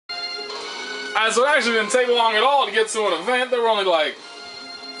So it actually didn't take long at all to get to an event. There were only like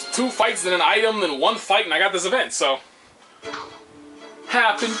 2 fights, then an item, then 1 fight, and I got this event, so...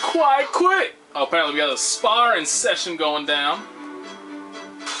 Happened quite quick! Oh, apparently we got a sparring session going down.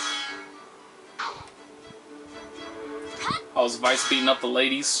 I was Vice beating up the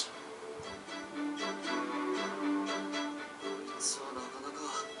ladies.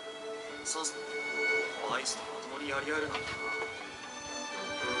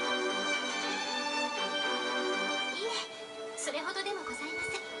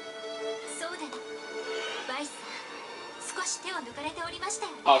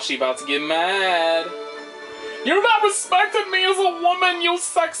 Oh, she about to get mad. You're not respecting me as a woman, you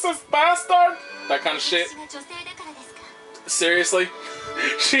sexist bastard! That kind of shit. Seriously?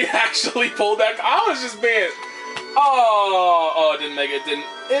 She actually pulled that. I was just being... Oh, it didn't make it.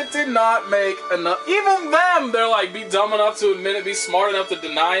 It did not make enough. Even them, they're like, be dumb enough to admit it, be smart enough to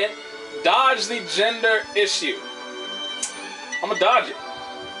deny it. Dodge the gender issue. I'm gonna dodge it.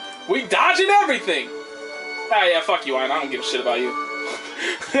 We dodging everything. Ah, yeah, fuck you, Ian. I don't give a shit about you.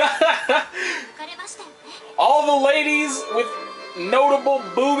 All the ladies with notable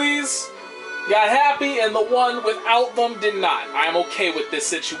boobies got happy, and the one without them did not. I am okay with this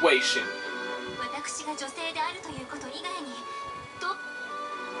situation.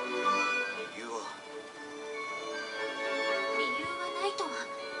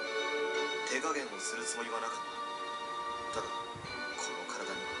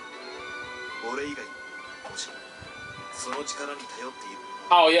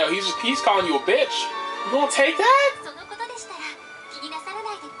 Oh yeah, he's calling you a bitch. You gonna take that?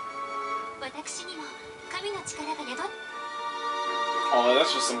 Oh,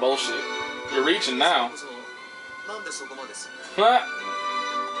 that's just some bullshit. You're reaching now. Huh?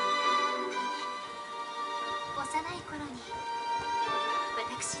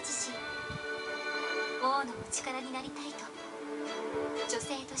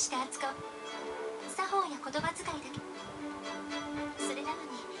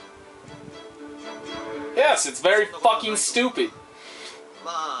 Yes, it's very fucking stupid.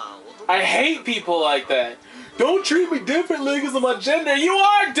 I hate people like that. Don't treat me differently because of my gender. You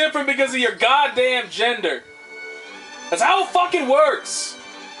are different because of your goddamn gender. That's how it fucking works.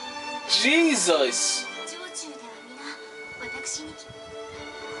 Jesus.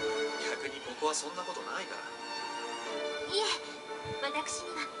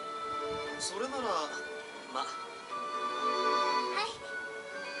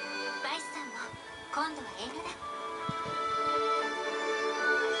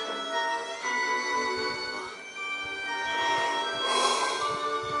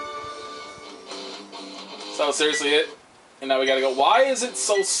 So seriously it? And now we gotta go. Why is it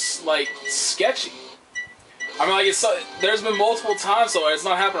so, like, sketchy? I mean, like, it's so, there's been multiple times, so it's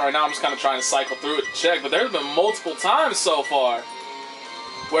not happening right now. I'm just kind of trying to cycle through it to check. But there's been multiple times so far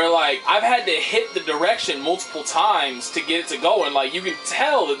where, like, I've had to hit the direction multiple times to get it to go. And, like, you can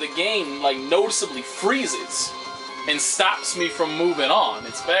tell that the game, like, noticeably freezes and stops me from moving on.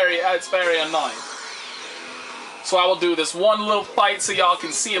 It's very annoying. So I will do this one little fight so y'all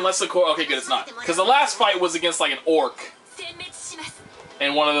can see, unless the core. Okay, good, it's not. Because the last fight was against, like, an orc.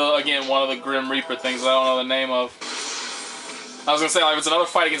 And one of the Grim Reaper things I don't know the name of. I was gonna say, like, if it's another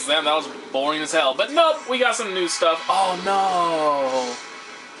fight against them, that was boring as hell. But nope, we got some new stuff. Oh no!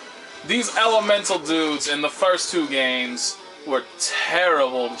 These elemental dudes in the first 2 games were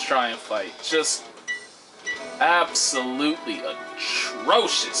terrible to try and fight. Just absolutely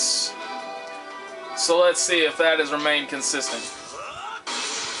atrocious. So let's see if that has remained consistent.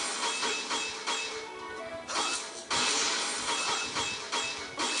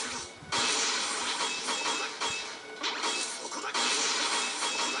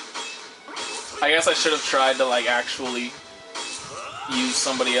 I guess I should have tried to, like, actually use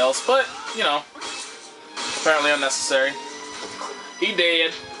somebody else, but, you know, apparently unnecessary. He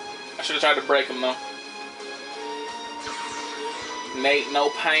did. I should have tried to break him, though. Nate,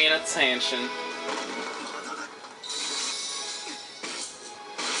 no paying attention.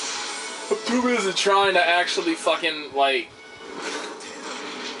 I'm too busy trying to actually fucking, like,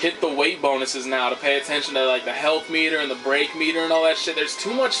 hit the weight bonuses now to pay attention to, like, the health meter and the break meter and all that shit. There's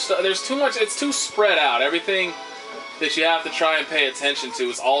too much stuff. There's too much. It's too spread out. Everything that you have to try and pay attention to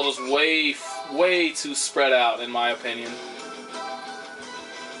is all just way too spread out, in my opinion.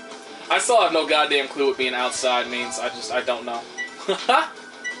 I still have no goddamn clue what being outside means. I don't know.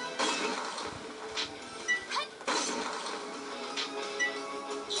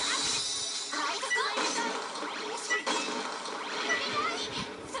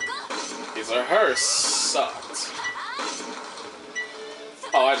 These are hers. Sucked.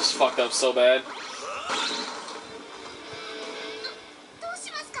 Oh, I just fucked up so bad.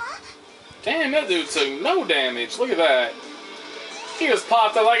 Damn, that dude took no damage. Look at that. He just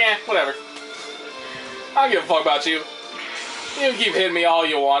popped up like, eh, whatever. I don't give a fuck about you. You can keep hitting me all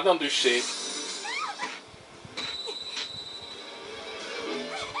you want. Don't do shit.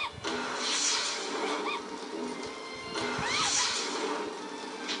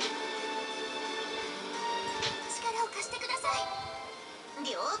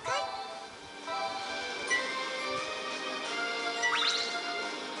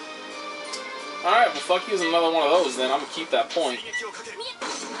 Alright, well fuck using another one of those then. I'm gonna keep that point. I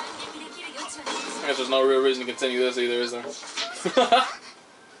guess there's no real reason to continue this either, is there?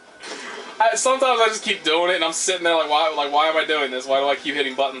 Sometimes I just keep doing it and I'm sitting there like, why am I doing this? Why do I keep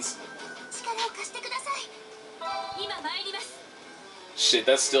hitting buttons? Shit,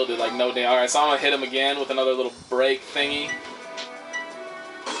 that still did like no damage. Alright, so I'm gonna hit him again with another little break thingy.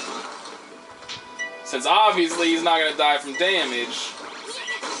 Since obviously he's not gonna die from damage.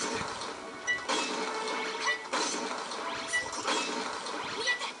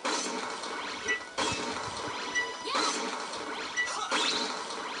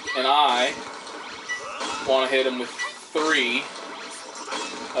 And I want to hit him with 3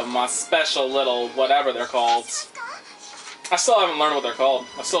 of my special little whatever they're called. I still haven't learned what they're called.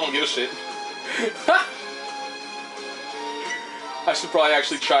 I still don't give a shit. I should probably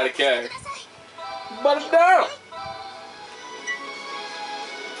actually try to care. But I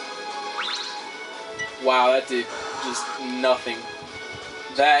don't! Wow, that did just nothing.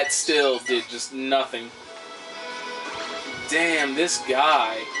 That still did just nothing. Damn, this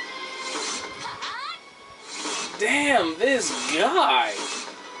guy. Damn, this guy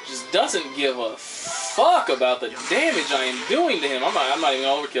just doesn't give a fuck about the damage I am doing to him. I'm not even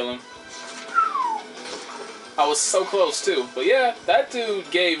gonna overkill him. I was so close too. But yeah, that dude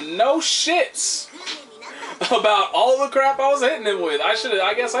gave no shits about all the crap I was hitting him with. I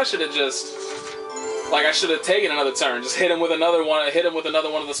guess I should have just, like, I should have taken another turn. Just hit him with another one of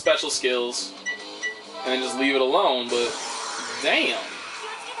the special skills. And then just leave it alone, but damn.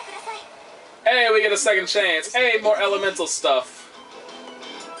 Hey, we get a second chance. Hey, more elemental stuff.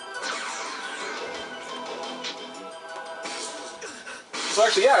 So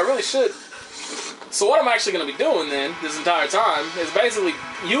actually, yeah, I really should. So what I'm actually going to be doing then, this entire time, is basically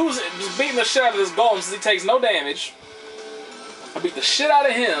just beating the shit out of this golem since he takes no damage. I beat the shit out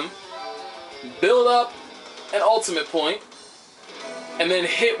of him, build up an ultimate point, and then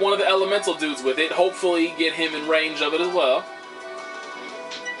hit one of the elemental dudes with it. Hopefully get him in range of it as well.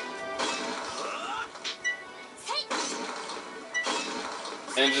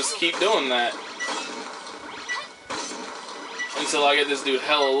 And just keep doing that until I get this dude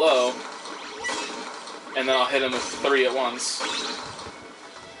hella low, and then I'll hit him with 3 at once.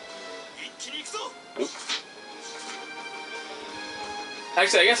 Oop.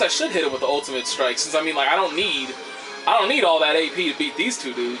 Actually, I guess I should hit him with the ultimate strike, since I mean, like, I don't need all that AP to beat these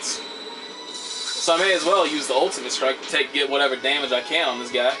 2 dudes. So I may as well use the ultimate strike to get whatever damage I can on this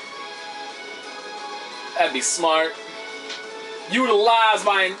guy. That'd be smart. Utilize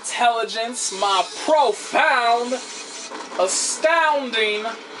my intelligence, my profound, astounding,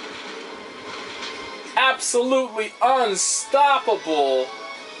 absolutely unstoppable,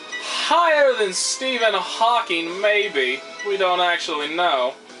 higher than Stephen Hawking, maybe. We don't actually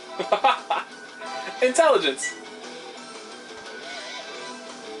know. Intelligence.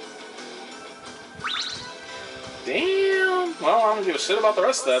 Damn. Well, I don't give a shit about the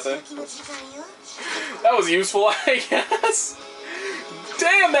rest of that then. That was useful, I guess.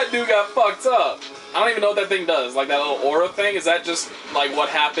 Damn, that dude got fucked up. I don't even know what that thing does. Like that little aura thing, is that just like what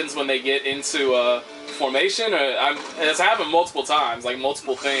happens when they get into formation? Or it's happened multiple times, like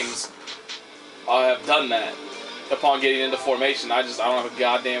multiple things have done that upon getting into formation. I don't have a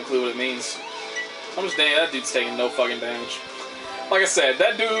goddamn clue what it means. I'm just damn, that dude's taking no fucking damage. Like I said,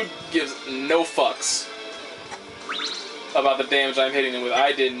 that dude gives no fucks about the damage I'm hitting him with.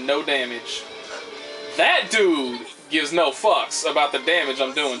 I did no damage. That dude gives no fucks about the damage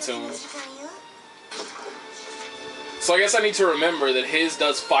I'm doing to him. So I guess I need to remember that his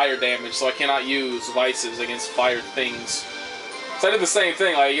does fire damage, so I cannot use vices against fire things. So I did the same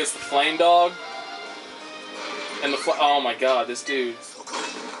thing, like against the flame dog. And oh my god, this dude.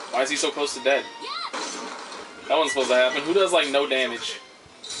 Why is he so close to dead? That wasn't supposed to happen. Who does like no damage?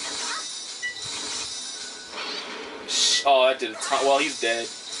 Oh, that did a ton. Well, he's dead.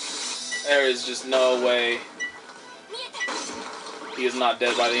 There is just no way he is not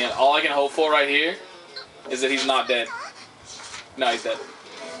dead by the end. All I can hope for right here is that he's not dead. No, he's dead.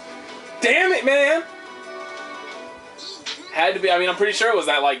 Damn it, man! Had to be. I mean, I'm pretty sure it was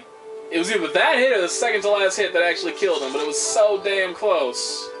that, like, it was either that hit or the second to last hit that actually killed him, but it was so damn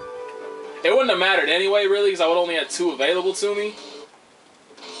close. It wouldn't have mattered anyway, really, because I would only had 2 available to me.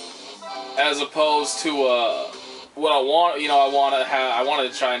 As opposed to, what I want, you know, I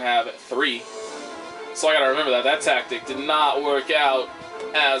wanted to try and have 3. So I gotta remember that. That tactic did not work out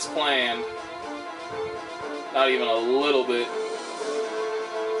as planned. Not even a little bit.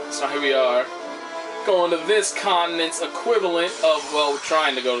 So here we are. Going to this continent's equivalent of, well, we're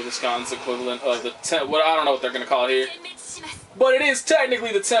trying to go to this continent's equivalent of the what I don't know what they're going to call it here. But it is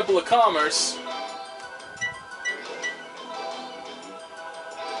technically the Temple of Commerce.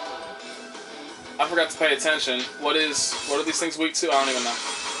 I forgot to pay attention. What are these things weak to? I don't even know.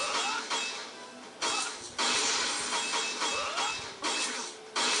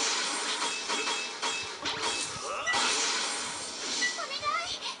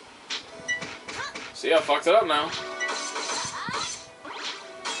 See, I fucked it up now. I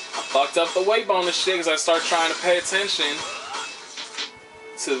fucked up the weight bonus shit because I start trying to pay attention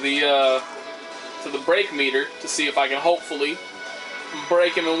to the break meter to see if I can hopefully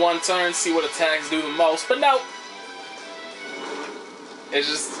break him in one turn, see what attacks do the most. But no,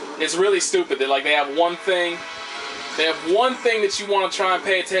 it's really stupid that like they have one thing that you want to try and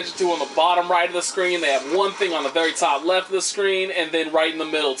pay attention to on the bottom right of the screen. They have one thing on the very top left of the screen, and then right in the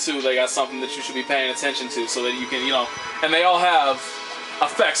middle too, they got something that you should be paying attention to so that you can, you know, and they all have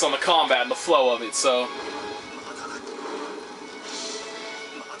effects on the combat and the flow of it, so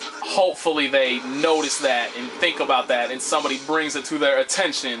hopefully they notice that and think about that and somebody brings it to their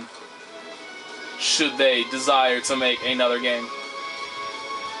attention should they desire to make another game.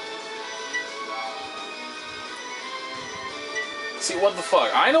 See, what the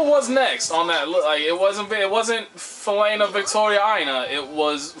fuck? Aina was next on that. Like, it wasn't Felena Victoria Aina. It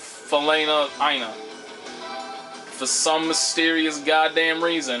was Felena Aina. For some mysterious goddamn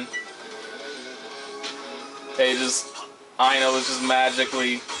reason, Aina was just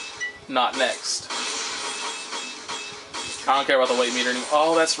magically not next. I don't care about the weight meter anymore.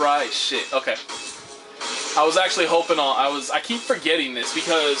 Oh, that's right. Shit. Okay. I was actually hoping on. I keep forgetting this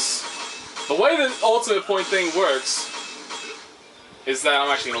because the way the ultimate point thing works is that, I'm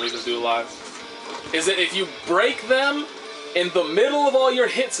actually going to leave this dude alive, is that if you break them in the middle of all your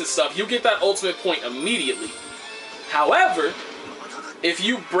hits and stuff, you get that ultimate point immediately. However, if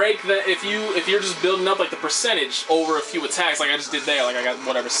you break that, if you're just building up like the percentage over a few attacks, like I just did there, like I got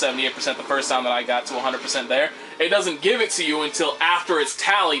whatever 78% the first time that I got to 100% there, it doesn't give it to you until after it's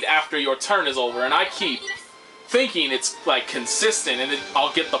tallied, after your turn is over, and I keep thinking it's like consistent, and then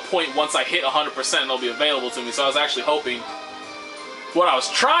I'll get the point once I hit 100% and it'll be available to me. So I was actually hoping. What I was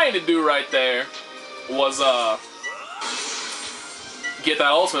trying to do right there was get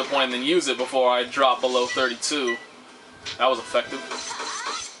that ultimate point and then use it before I drop below 32. That was effective.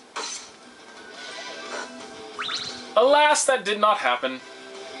 Alas, that did not happen.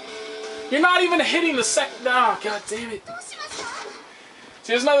 You're not even hitting the second. Ah, god damn it.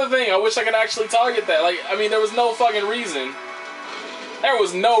 See, there's another thing. I wish I could actually target that. Like, I mean, there was no fucking reason. There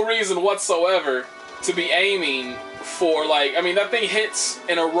was no reason whatsoever to be aiming for, like, I mean, that thing hits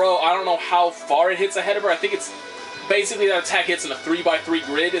in a row. I don't know how far it hits ahead of her. I think it's basically that attack hits in a 3x3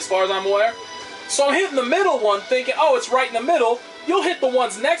 grid as far as I'm aware. So I'm hitting the middle one thinking, oh, it's right in the middle. You'll hit the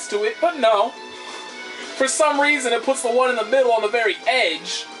ones next to it, but no. For some reason, it puts the one in the middle on the very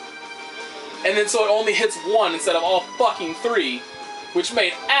edge. And then so it only hits one instead of all fucking 3. Which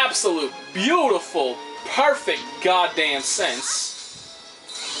made absolute, beautiful, perfect goddamn sense.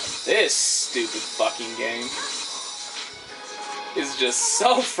 This stupid fucking game is just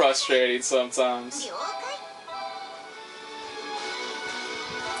so frustrating sometimes.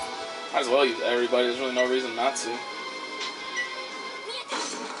 Might as well use everybody, there's really no reason not to.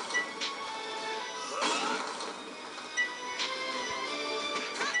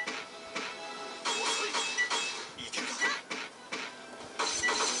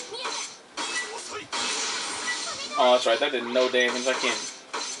 Oh, that's right, that did no damage. I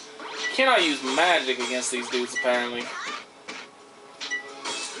cannot use magic against these dudes, apparently.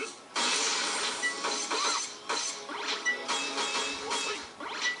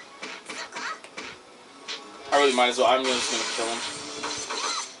 I really might as well. I'm just gonna kill him.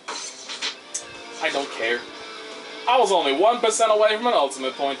 I don't care. I was only 1% away from an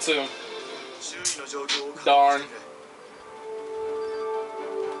ultimate point, too. Darn.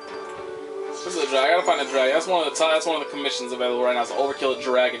 This is a dragon. I gotta find a dragon. That's one of the commissions available right now. So overkill a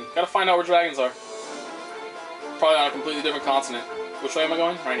dragon. Gotta find out where dragons are. Probably on a completely different continent. Which way am I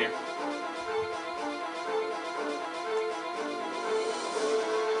going? Right here.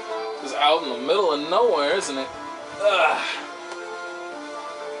 It's out in the middle of nowhere, isn't it?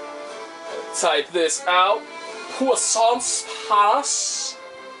 Type this out. Puissance pass.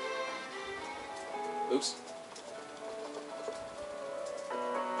 Oops.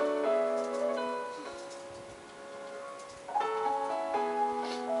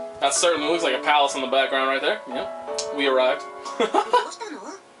 That certainly looks like a palace in the background right there. Yep. We arrived.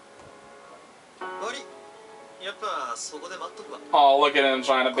 Oh, look at him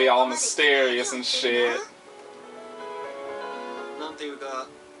trying to be all mysterious and shit.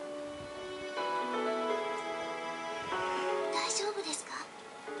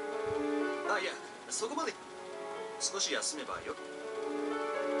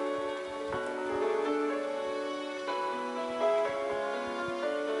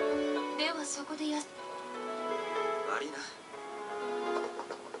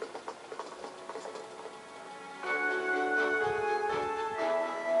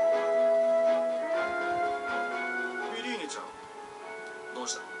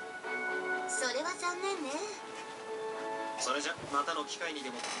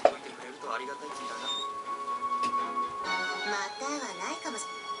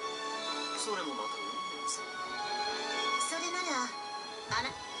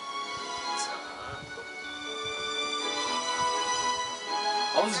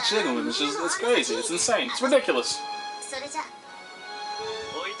 All this jiggling with this is it's crazy. It's insane. It's ridiculous.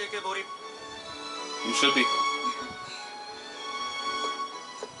 You should be.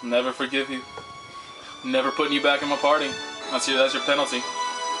 Never forgive you. Never putting you back in my party. That's your penalty.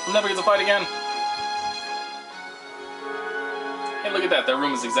 We'll never get to fight again. Hey, look at that. Their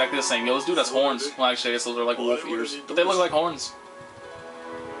room is exactly the same. Yo, this dude has horns. Well, actually, I guess those are like wolf ears. But they look like horns.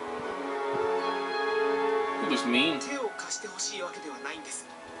 He looks mean.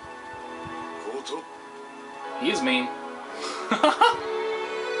 He is mean.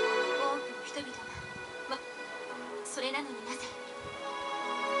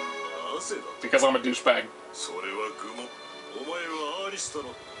 Because I'm a douchebag.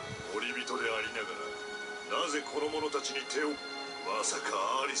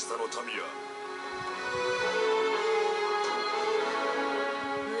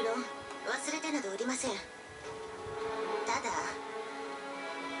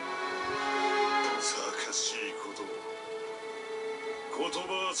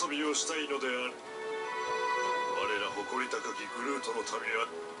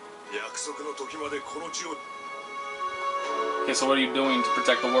 Okay, so what are you doing to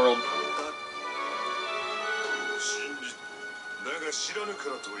protect the world?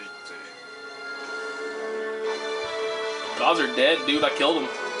 Gods are dead, dude. I killed him.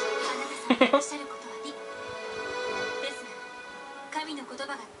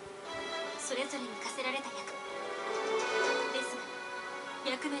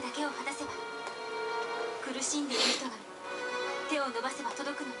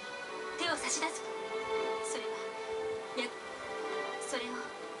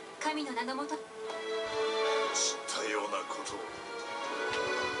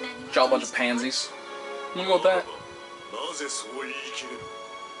 Y'all a bunch of pansies. I'm gonna go with that.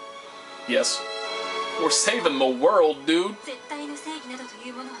 Yes. We're saving the world, dude.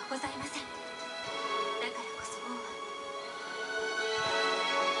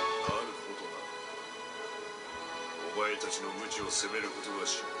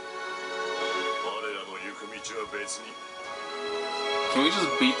 Can we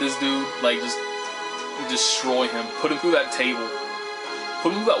just beat this dude? Like, just destroy him. Put him through that table.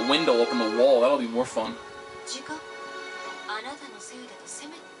 Put him through that window up in the wall. That'll be more fun.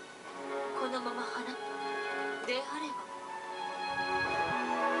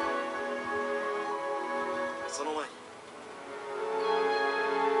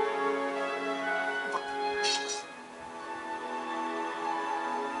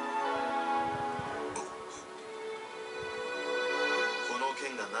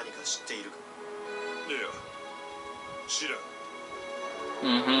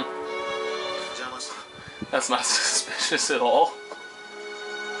 That's not suspicious at all.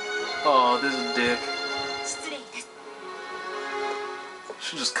 Oh, this is a dick.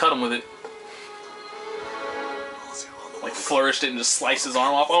 Should just cut him with it. Like flourished it and just sliced his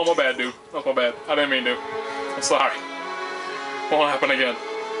arm off. Oh, my bad, dude. Oh, my bad. I didn't mean to. I'm sorry. Won't happen again.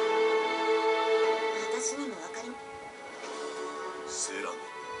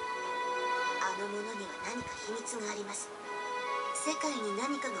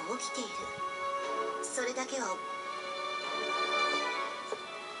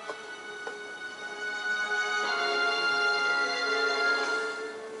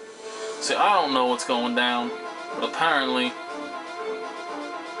 See, I don't know what's going down, but apparently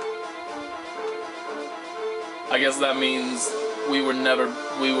I guess that means we were.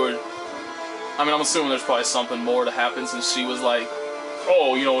 I mean, I'm assuming there's probably something more to happen since she was like,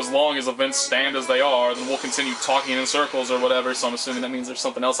 oh, you know, as long as events stand as they are, then we'll continue talking in circles or whatever. So I'm assuming that means there's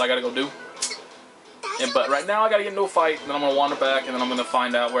something else I gotta go do. But right now I gotta get into a fight, then I'm gonna wander back, and then I'm gonna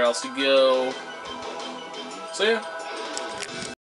find out where else to go. So yeah.